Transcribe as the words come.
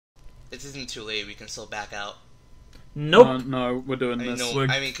it isn't too late. We can still back out. Nope. No, we're doing this. No,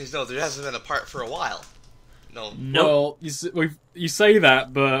 I mean, because no, there hasn't been a part for a while. No. Well, you say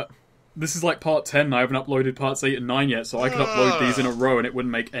that, but this is like part 10. And I haven't uploaded parts 8 and 9 yet, so I could upload these in a row, and it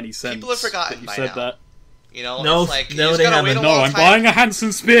wouldn't make any sense. People have forgotten that you by said now. that. You know, No, it's like, no, you they gotta wait haven't. a long No, I'm time. buying a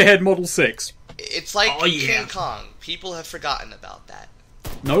Hanson Spearhead Model 6. It's like Oh, yeah. King Kong. People have forgotten about that.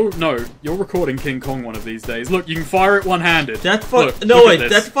 No, you're recording King Kong one of these days. Look, you can fire it one-handed. That Look no at wait,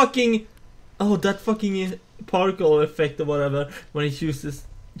 this. that fucking particle effect or whatever when he shoots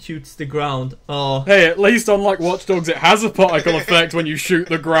the ground. Oh. Hey, at least unlike Watch Dogs, it has a particle effect when you shoot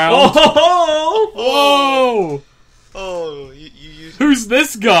the ground. Oh! Whoa! Oh, you Who's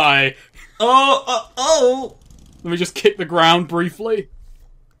this guy? Oh! Let me just kick the ground briefly.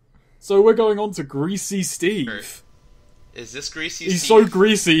 So we're going on to Greasy Steve. Is this Greasy He's Steve? so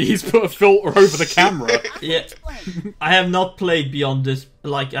greasy, he's put a filter over the camera. Yeah. I have not played beyond this.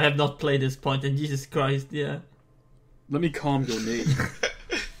 Like, I have not played this point, and Jesus Christ, yeah. Let me calm your knee.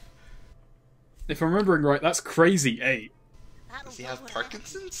 If I'm remembering right, that's Crazy 8. Does he have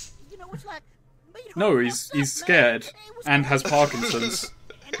Parkinson's? No, he's scared and has Parkinson's.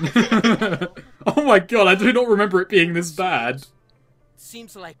 Oh my god, I do not remember it being this bad.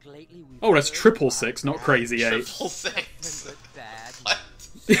 Seems like lately we've Oh, that's 666, not Crazy 8. 666. bad. What?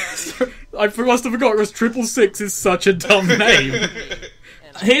 I must have forgot, because 666 is such a dumb name.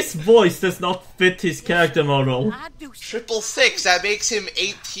 His voice does not fit his character model. 666. That makes him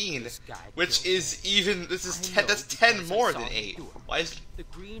 18, which is even. This is 10. That's 10 more than 8. Why is? The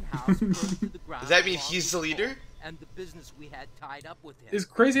greenhouse burned to the ground. Does that mean he's the leader? And the business we had tied up with him. Is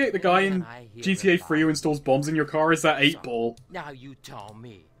Crazy 8 the guy in GTA 3 who installs bombs in your car? Is that 8-Ball? Now you tell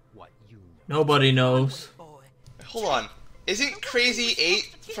me what you Nobody knows. Hold on. Isn't Crazy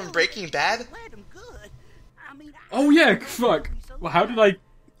 8 from Breaking Bad? Oh yeah, fuck. Well, how did I...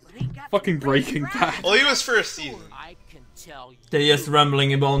 Fucking Breaking Bad. Well, he was first season. I can tell you. They're just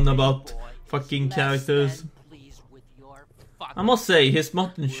rambling on about fucking characters. I must say, his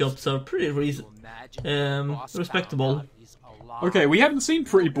mutton shops are pretty respectable. Okay, we haven't seen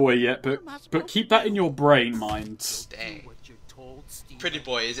Pretty Boy yet, but keep that in your brain, mind. Dang. Pretty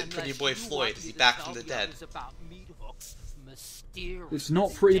Boy, is it Pretty Boy Floyd? Is he back from the dead? It's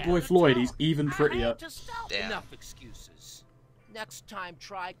not Pretty Boy Floyd, he's even prettier. Damn. Enough excuses. Next time,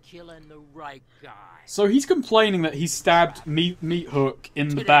 try killing the right guy. So he's complaining that he stabbed Meat Hook in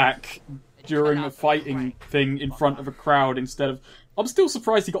the back during a fighting thing in front of a crowd instead of... I'm still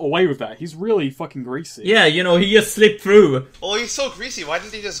surprised he got away with that. He's really fucking greasy. Yeah, you know, he just slipped through. Oh, he's so greasy. Why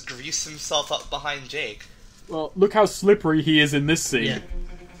didn't he just grease himself up behind Jake? Well, look how slippery he is in this scene.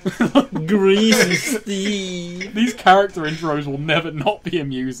 Yeah. Greasy Steve. These character intros will never not be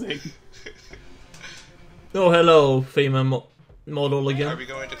amusing. Oh, hello, female model Are again. we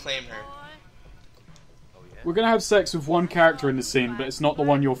going to claim her? We're gonna have sex with one character in the scene, but it's not the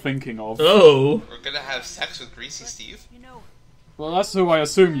one you're thinking of. Oh. We're gonna have sex with Greasy Steve? Well, that's who I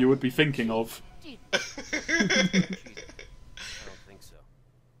assume you would be thinking of. I don't think so.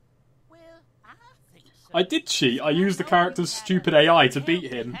 I did cheat. I used the character's stupid AI to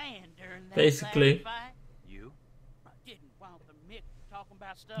beat him. Basically. You?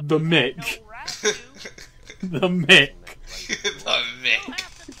 The Mick. The Mick. The Mick.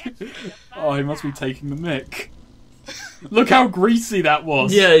 Oh, he must be taking the Mick. Look how greasy that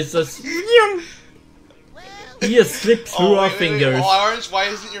was. Yeah, it's just... He just slipped through our fingers. Oh, Orange, why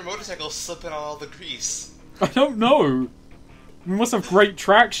isn't your motorcycle slipping on all the grease? I don't know. We must have great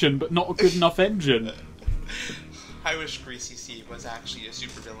traction, but not a good enough engine. I wish Greasy Steve was actually a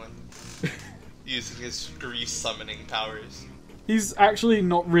supervillain. Using his grease summoning powers. He's actually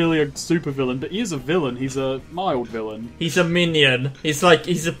not really a supervillain, but he is a villain. He's a mild villain. He's a minion. He's a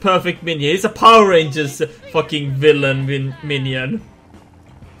perfect minion. He's a Power Rangers fucking villain minion.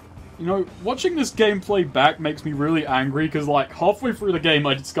 You know, watching this gameplay back makes me really angry, because like, halfway through the game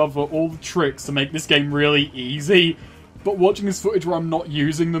I discover all the tricks to make this game really easy, but watching this footage where I'm not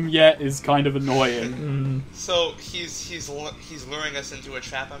using them yet is kind of annoying. So, he's luring us into a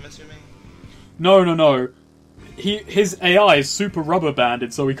trap, I'm assuming? No. His AI is super rubber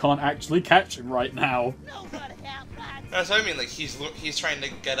banded, so we can't actually catch him right now. That's what I mean, like, he's trying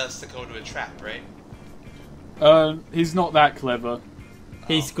to get us to go to a trap, right? He's not that clever.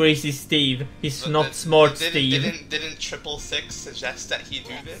 He's Greasy Steve. He's not Smart Steve. Didn't 666 suggest that he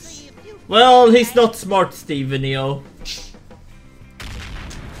do this? Well, he's not Smart Steve, Neo.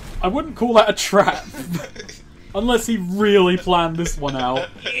 I wouldn't call that a trap. Unless he really planned this one out.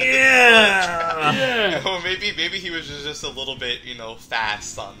 Yeah! Yeah! Oh, maybe he was just a little bit,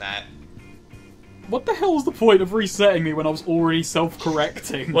 fast on that. What the hell was the point of resetting me when I was already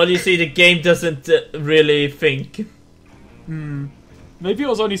self-correcting? Well, you see, the game doesn't really think. Maybe I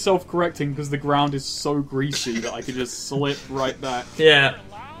was only self-correcting because the ground is so greasy that I could just slip right back. Yeah.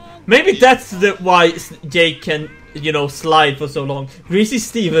 Maybe that's why Jake can, you know, slide for so long. Greasy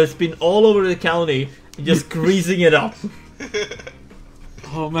Steve has been all over the county, just greasing it up.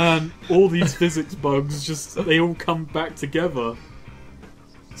 Oh man, all these physics bugs, they all come back together.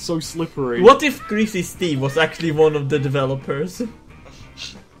 So slippery. What if Greasy Steve was actually one of the developers?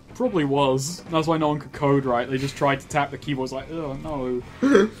 Probably was. That's why no one could code right. They just tried to tap the keyboards like, oh no.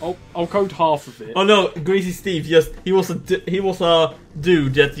 I'll code half of it. Oh no, Greasy Steve he was a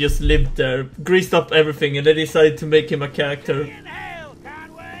dude that just lived there, greased up everything, and they decided to make him a character.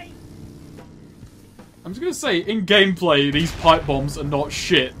 I'm just gonna say, in gameplay, these pipe bombs are not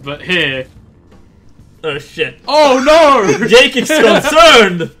shit, but here... Oh shit. Oh no! Jake is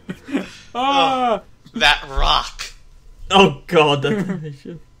concerned! Ah! That rock. Oh god, that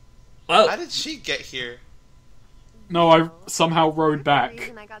animation. Well, How did she get here? No, I somehow rode back.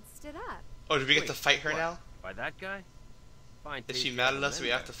 Reason I got stood up. Oh, did we get to fight her now? By that guy? Fine. Is she mad at us? We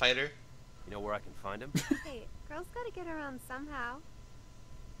have to fight her? You know where I can find him? Hey, girls gotta get around somehow.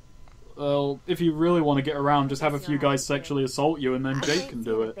 Well, if you really want to get around, just have a few guys sexually assault you and then Jake can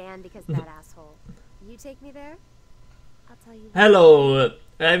do it. Band because of that asshole. You take me there? I'll tell you. hello.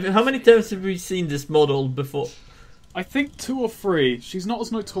 How many times have we seen this model before? I think 2 or 3. She's not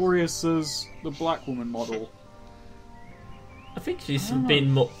as notorious as the black woman model. I think she's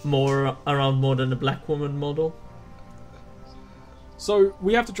been more around more than the black woman model. So,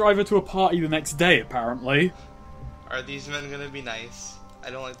 we have to drive her to a party the next day, apparently. Are these men gonna be nice? I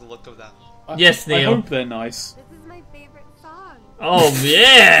don't like the look of them. Yes, I Neil. hope they're nice. This is my favorite song. Oh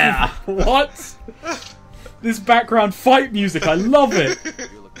yeah! What? This background fight music, I love it!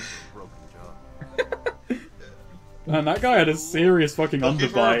 You're looking for a broken jaw. Man, that guy had a serious fucking Looking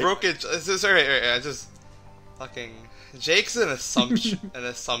for a underbite. broken. Sorry, I just fucking. Jake's an assumption, an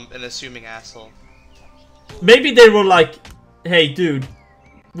assuming asshole. Maybe they were like, hey dude,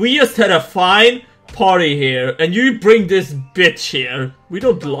 we just had a fine party here, and you bring this bitch here. We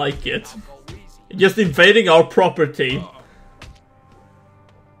don't like it. Just invading our property.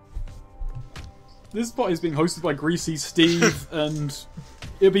 This party is being hosted by Greasy Steve, and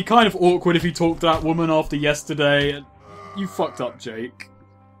it'd be kind of awkward if you talked to that woman after yesterday. You fucked up, Jake.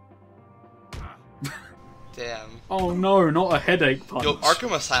 Damn. Oh no, not a headache punch. Yo,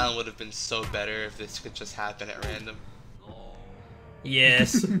 Arkham Asylum would have been so better if this could just happen at random.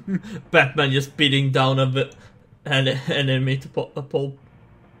 Yes. Batman just beating down an enemy to a pulp.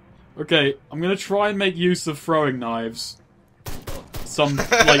 Okay, I'm gonna try and make use of throwing knives. Some,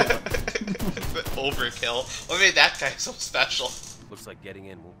 like... Overkill. What made that guy so special? Looks like getting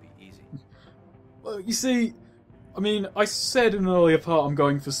in won't be easy. Well, you see, I mean, I said in an earlier part I'm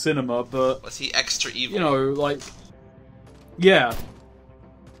going for cinema, but... Was he extra evil? You know, like... Yeah.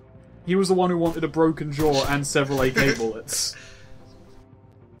 He was the one who wanted a broken jaw and several AK bullets.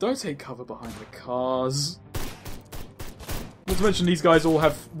 Don't take cover behind the cars. Not to mention these guys all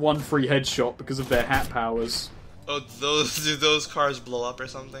have one free headshot because of their hat powers. Oh, do those cars blow up or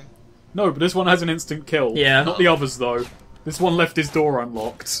something? No, but this one has an instant kill. Yeah. Not the others, though. This one left his door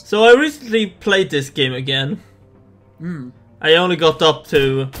unlocked. So I recently played this game again. I only got up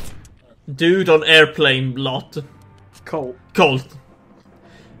to dude on airplane lot. Colt.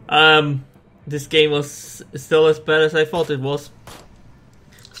 This game was still as bad as I thought it was.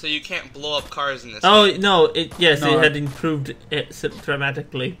 So you can't blow up cars in this Oh game. no! It No. had improved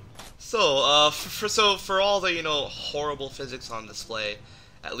dramatically. So, for all the, horrible physics on display,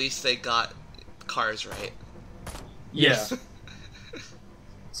 at least they got cars right. Yes. Yeah.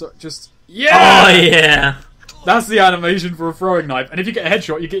 So, just... Yeah! Oh yeah! That's the animation for a throwing knife. And if you get a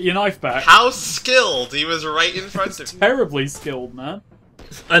headshot, you get your knife back. How skilled! He was right in front of you. Terribly skilled, man.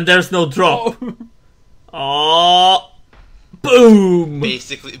 And there's no drop. Oh. Oh, boom!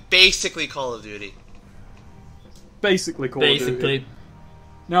 Basically Call of Duty. Basically Call of Duty. Basically.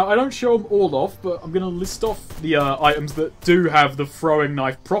 Now, I don't show them all off, but I'm going to list off the items that do have the throwing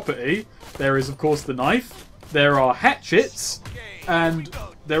knife property. There is, of course, the knife. There are hatchets. And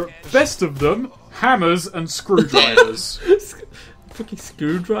there, best of them, hammers and screwdrivers. Fucking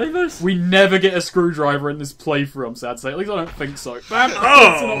screwdrivers? We never get a screwdriver in this playthrough, I'm sad to say. At least I don't think so. Bam!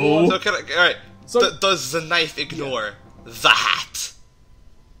 Oh! So alright, So- does the knife ignore the hat?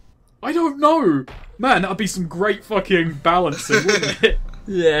 I don't know! Man, that'd be some great fucking balancing, wouldn't it?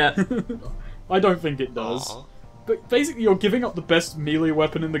 Yeah. I don't think it does. Aw. But basically, you're giving up the best melee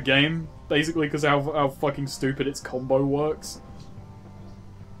weapon in the game, basically because how fucking stupid its combo works.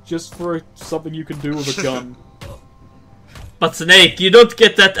 just for something you can do with a gun. But Snake, you don't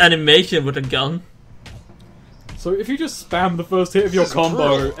get that animation with a gun. So if you just spam the first hit of your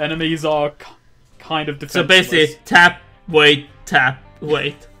combo, brutal. enemies are kind of So defenseless. basically, tap, wait, tap,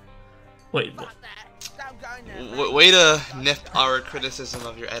 wait. Wait. Way to nip our criticism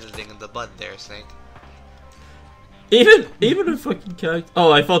of your editing in the bud there, Snake. Even the fucking character.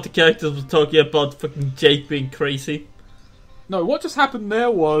 Oh, I thought the characters were talking about fucking Jake being crazy. No, what just happened there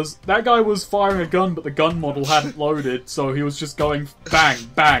was that guy was firing a gun, but the gun model hadn't loaded, so he was just going bang,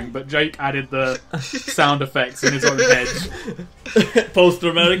 bang, but Jake added the sound effects in his own head.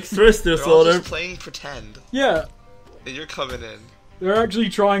 Post-traumatic stress They're all disorder. just playing pretend. Yeah, And you're coming in. they're actually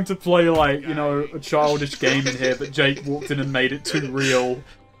trying to play, like, you know, a childish game in here, but Jake walked in and made it too real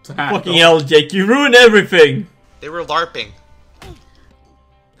to handle. Fucking hell, Jake, you ruined everything! They were LARPing.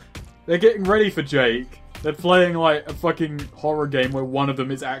 They're getting ready for Jake. They're playing, like, a fucking horror game where one of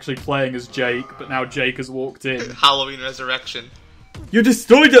them is actually playing as Jake, but now Jake has walked in. Halloween Resurrection. You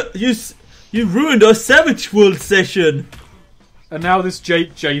destroyed you ruined our Savage World session! And now this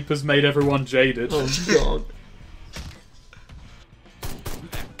Jake Jape has made everyone jaded. Oh god.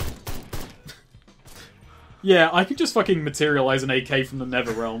 Yeah, I could just fucking materialize an AK from the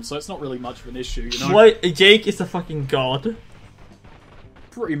Netherrealm, so it's not really much of an issue, you know? Why, Jake is a fucking god.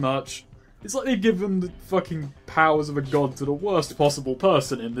 Pretty much. It's like they give them the fucking powers of a god to the worst possible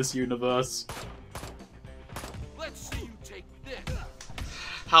person in this universe. Let's see you take this.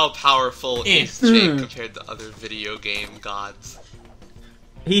 How powerful is Jake compared to other video game gods?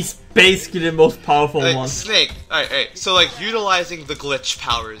 He's basically the most powerful Like, one. Snake, alright, so like, utilizing the glitch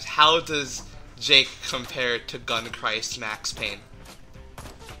powers, how does Jake compare to Gun Christ Max Payne?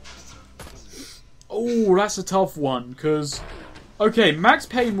 Oh, that's a tough one, because... Okay, Max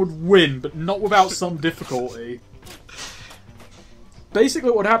Payne would win, but not without some difficulty. Basically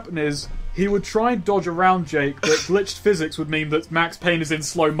what would happen is, he would try and dodge around Jake, but glitched physics would mean that Max Payne is in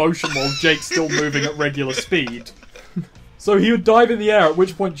slow motion while Jake's still moving at regular speed. So he would dive in the air, at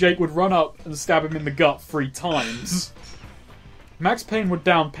which point Jake would run up and stab him in the gut 3 times. Max Payne would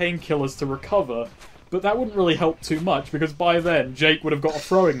down painkillers to recover, but that wouldn't really help too much, because by then, Jake would have got a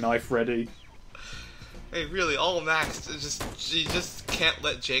throwing knife ready. Hey, really, all Max is you just can't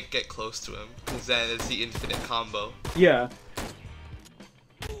let Jake get close to him, because then it's the infinite combo. Yeah.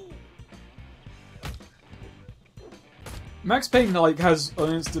 Max Payne, like, has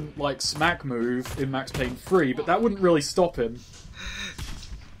an instant, like, smack move in Max Payne 3, but that wouldn't really stop him.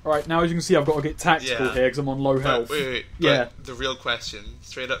 Alright, now as you can see, I've got to get tactical Yeah. here, because I'm on low health. Wait, Yeah. but the real question,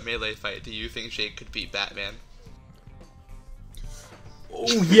 straight up melee fight, do you think Jake could beat Batman? Oh,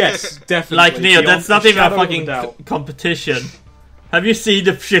 yes, definitely. Like, Neo, Beyond that's not a even a shadow of fucking doubt. competition. Have you seen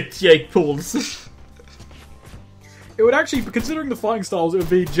the shit Jake pulls? It would actually, considering the fighting styles, it would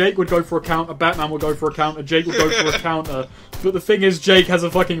be Jake would go for a counter, Batman would go for a counter, Jake would go for a counter. But the thing is, Jake has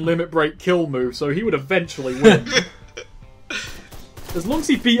a fucking limit break kill move, so he would eventually win. As long as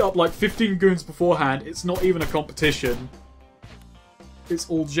he beat up like 15 goons beforehand, it's not even a competition. It's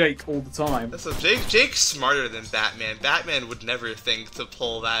all Jake all the time. So Jake's smarter than Batman. Batman would never think to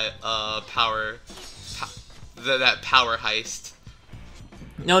pull that that power heist.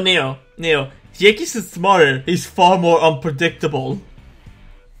 No, Neo. Jake isn't smarter, he's far more unpredictable.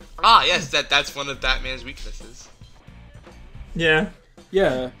 Ah, yes, that's one of Batman's weaknesses. Yeah.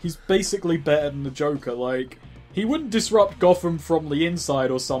 Yeah, he's basically better than the Joker. Like, he wouldn't disrupt Gotham from the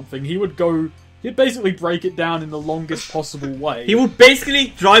inside or something. He'd basically break it down in the longest possible way. He would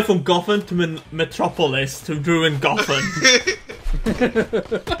basically drive from Gotham to Metropolis to ruin Gotham.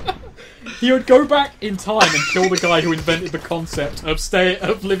 He would go back in time and kill the guy who invented the concept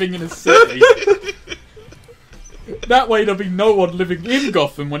of living in a city. That way there'd be no one living in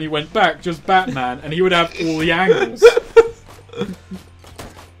Gotham when he went back, just Batman, and he would have all the angles.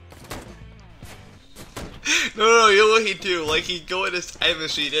 No, you know what he'd do? Like, he'd go in his time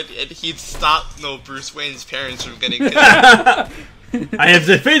machine and he'd stop, Bruce Wayne's parents from getting killed. I have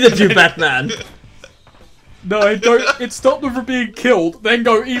defeated you, Batman! No, it'd stop them from being killed, then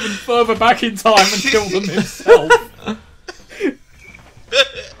go even further back in time and kill them himself.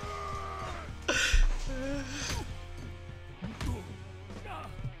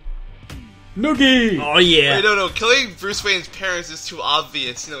 Noogie! Oh yeah. Wait, no, killing Bruce Wayne's parents is too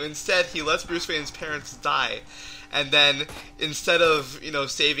obvious. Instead he lets Bruce Wayne's parents die. And then, instead of,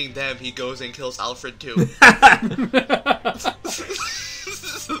 saving them, he goes and kills Alfred too.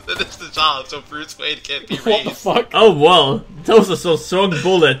 That's the job, so Bruce Wayne can't be raised. What the fuck? Oh well, those are some strong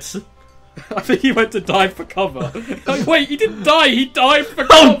bullets. I think he went to dive for cover. Like, wait, he didn't die, he dived for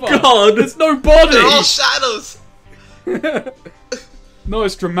cover! Oh god! There's no body! They're all shadows! No,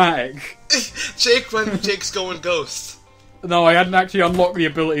 it's dramatic. Jake when Jake's going ghost. No, I hadn't actually unlocked the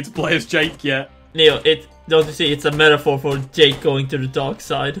ability to play as Jake yet. Neo, don't you see? It's a metaphor for Jake going to the dark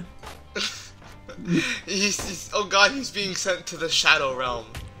side. Oh god, he's being sent to the Shadow Realm.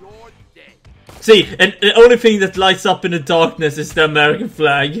 See, and the only thing that lights up in the darkness is the American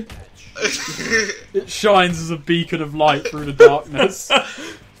flag. It shines as a beacon of light through the darkness.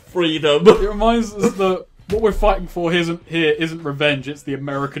 Freedom. It reminds us that what we're fighting for isn't revenge, it's the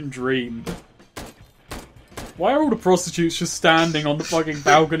American dream. Why are all the prostitutes just standing on the fucking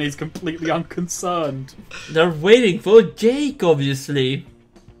balconies completely unconcerned? They're waiting for Jake, obviously.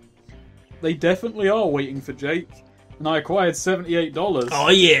 They definitely are waiting for Jake. And I acquired $78. Oh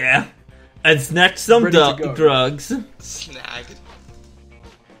yeah. And snatched some Ready to go. drugs. Snagged.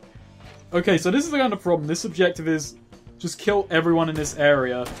 Okay, so this is the kind of problem. This objective is just kill everyone in this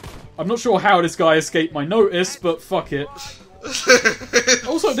area. I'm not sure how this guy escaped my notice, but fuck it.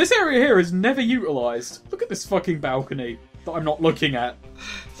 Also, this area here is never utilised. Look at this fucking balcony that I'm not looking at.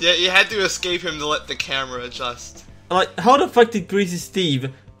 Yeah, you had to escape him to let the camera adjust. Like, how the fuck did Greasy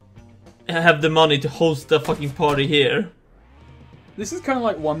Steve have the money to host the fucking party here? This is kind of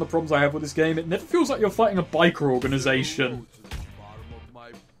like one of the problems I have with this game. It never feels like you're fighting a biker organisation.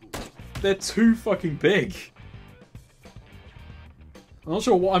 They're too fucking big. I'm not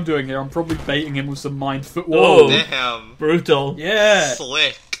sure what I'm doing here. I'm probably baiting him with some mind foot. Whoa! Oh. Damn. Brutal. Yeah!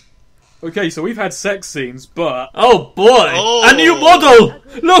 Slick. Okay, so we've had sex scenes, but... Oh boy! Oh. A new model!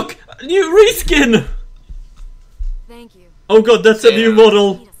 Look! A new reskin! Thank you. Oh god, that's a new Damn.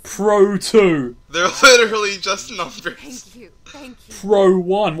 model! Pro 2. They're literally just numbers. Thank you. Thank you. Pro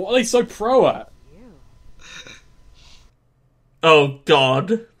 1. What are they so pro at? Oh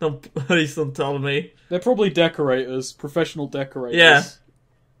god. Please don't tell me. They're probably decorators. Professional decorators. Yeah.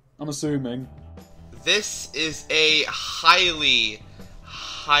 I'm assuming. This is a highly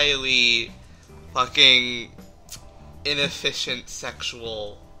fucking inefficient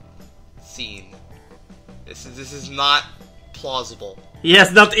sexual scene. This is not plausible. He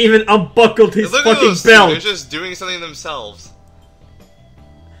has not even unbuckled his Look at fucking those two, belt! they're just doing something themselves.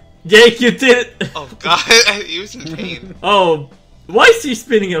 Jake, you did it! Oh god, he was in pain. Oh, why is he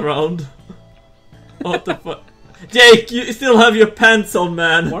spinning around? What the fuck? Jake, you still have your pants on,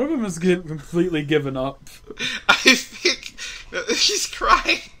 man. One of them has completely given up. I think he's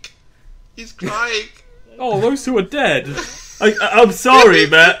crying. He's crying. Oh, those two are dead. I'm sorry,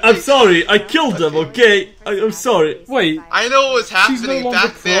 man. I'm sorry. I killed them, okay? I'm sorry. Wait, I know what was she's no happening longer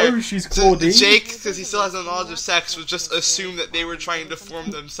back pro, there. she's So Claudine. Jake, because he still has no knowledge of sex, would just assume that they were trying to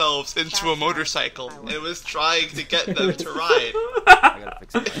form themselves into a motorcycle and was trying to get them to ride. I gotta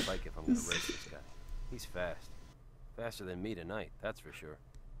fix up my bike if I'm gonna race this guy. He's fast. Faster than me tonight, that's for sure.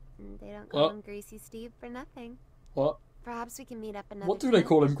 They don't call him Greasy Steve for nothing. What? Perhaps we can meet up another What do they time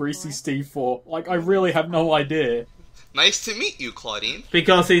call him before. Greasy Steve for? Like, I really have no idea. Nice to meet you, Claudine.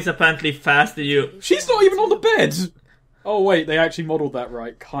 Because he's apparently faster than you. She's not even on the bed! Oh wait, they actually modelled that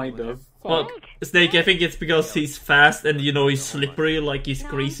right, kind of. Well, Fuck. Snake, I think it's because he's fast and, you know, he's slippery like he's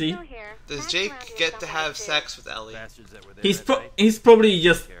greasy. Does Jake get to have sex with Ellie? Bastards that were there He's that night. he's probably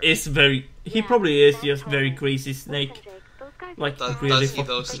just he probably is just very greasy, Snake. Like really Does he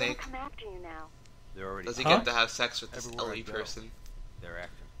though, fucking. Snake? They're already Does he Huh? get to have sex with this Everywhere I Ellie go. person? They're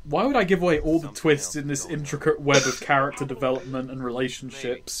acting. Why would I give away all the twists in this intricate web of character development and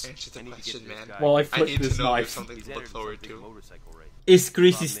relationships? Answer the I need to question, get this man. guy. While I I flip need this to know there's knife. something He's to look entered forward some big to. motorcycle race. Is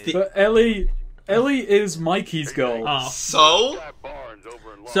greasy Steve? But Ellie is Mikey's goal. Oh. So?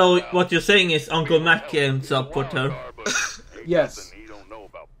 So what you're saying is Uncle Mac ends up with her. Yes.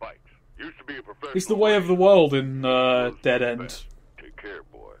 It's the way of the world in Dead End. Take care,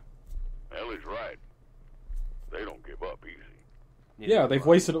 boy. Ellie's right. They don't give up easy. Yeah, they've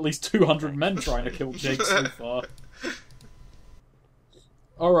wasted at least 200 men trying to kill Jake so far.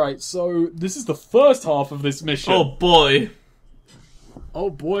 Alright, so this is the first half of this mission. Oh boy. Oh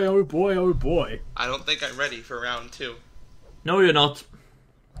boy, oh boy, oh boy. I don't think I'm ready for round 2. No, you're not.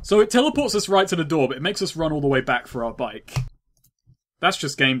 So it teleports us right to the door, but it makes us run all the way back for our bike. That's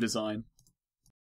just game design.